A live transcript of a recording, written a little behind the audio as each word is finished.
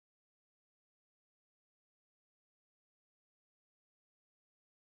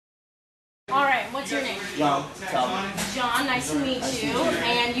All right, what's your name? John. John, nice to meet you.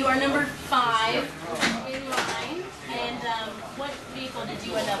 And you are number 5 in line. And what vehicle did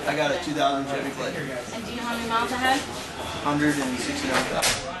you end up with? I got a 2000 Chevy Blazer. And do you know how many miles it had?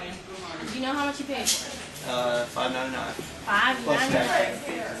 169,000. Do you know how much you paid for it? $599.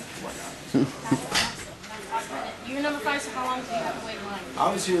 $599. You're number 5, so how long did you have to wait in line?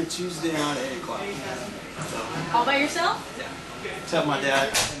 I was here Tuesday night at 8 o'clock. So, all by yourself? Yeah. Except my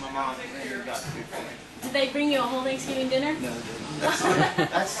dad and my mom here got food for me. Did they bring you a whole Thanksgiving dinner? No, they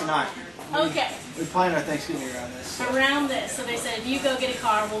didn't. That's tonight. Okay. We plan our Thanksgiving around this. So. Around this. So they said, if you go get a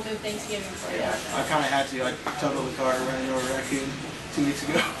car, we'll move Thanksgiving for you. Yeah, I kind of had to. I totaled the car running over Raccoon 2 weeks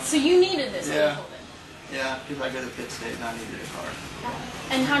ago. So you needed this vehicle then? Yeah, because I go to Pitt State and I needed a car.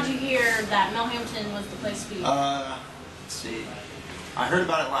 And how'd you hear that Mel Hambelton was the place for you? Let's see. I heard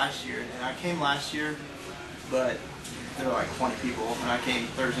about it last year, and I came last year, but there were like 20 people, and I came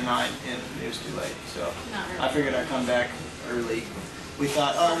Thursday night, and it was too late. So I figured I'd come back early. We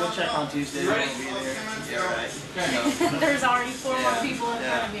thought, oh, we'll check on Tuesday, we won't be there. Yeah, right. So, there's already 4 more people in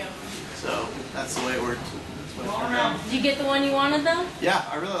front of you. So that's the way it worked. Did you get the one you wanted though? Yeah,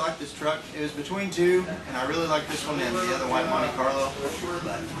 I really like this truck. It was between 2, and I really like this one and the other white Monte Carlo,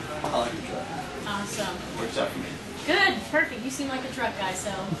 but I like the truck. Awesome. Works out for me. Good, perfect. You seem like a truck guy,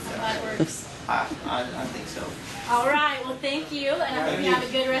 so I'm glad it works. I think so. All right, well thank you, and I hope you have a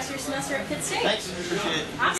good rest of your semester at Pitt State. Thanks, appreciate it. Awesome.